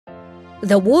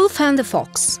The Wolf and the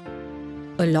Fox.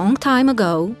 A long time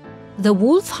ago, the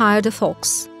wolf hired a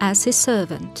fox as his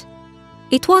servant.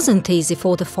 It wasn't easy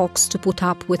for the fox to put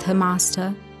up with her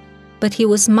master, but he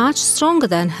was much stronger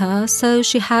than her, so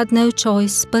she had no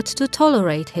choice but to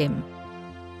tolerate him.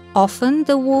 Often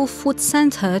the wolf would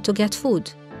send her to get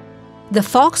food. The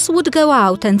fox would go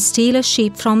out and steal a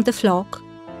sheep from the flock,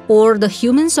 or the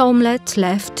human's omelette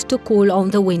left to cool on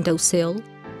the windowsill,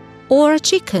 or a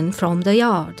chicken from the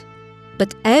yard.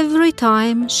 But every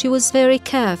time she was very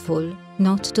careful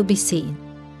not to be seen.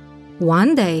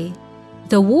 One day,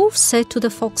 the wolf said to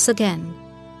the fox again,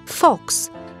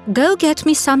 "Fox, go get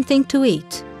me something to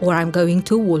eat, or I'm going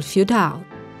to wolf you down."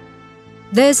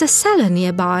 "There's a cellar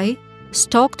nearby,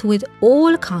 stocked with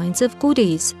all kinds of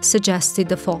goodies," suggested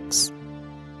the fox.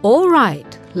 "All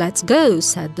right, let's go,"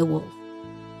 said the wolf.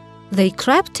 They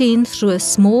crept in through a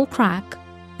small crack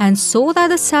and saw that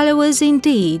the cellar was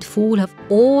indeed full of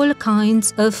all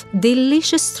kinds of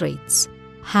delicious treats: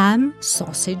 ham,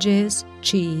 sausages,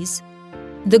 cheese.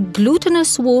 The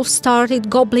gluttonous wolf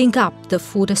started gobbling up the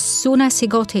food as soon as he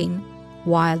got in,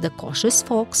 while the cautious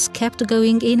fox kept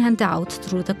going in and out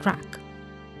through the crack.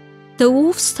 The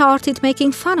wolf started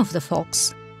making fun of the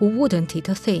fox, who wouldn't eat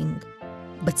a thing.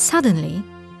 But suddenly,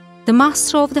 the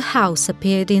master of the house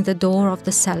appeared in the door of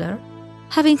the cellar,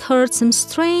 having heard some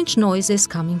strange noises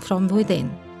coming from within.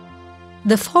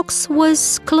 The fox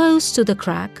was close to the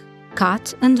crack,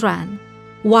 cut and ran,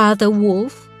 while the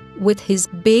wolf, with his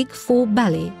big full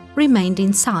belly, remained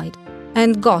inside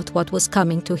and got what was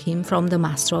coming to him from the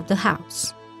master of the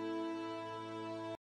house.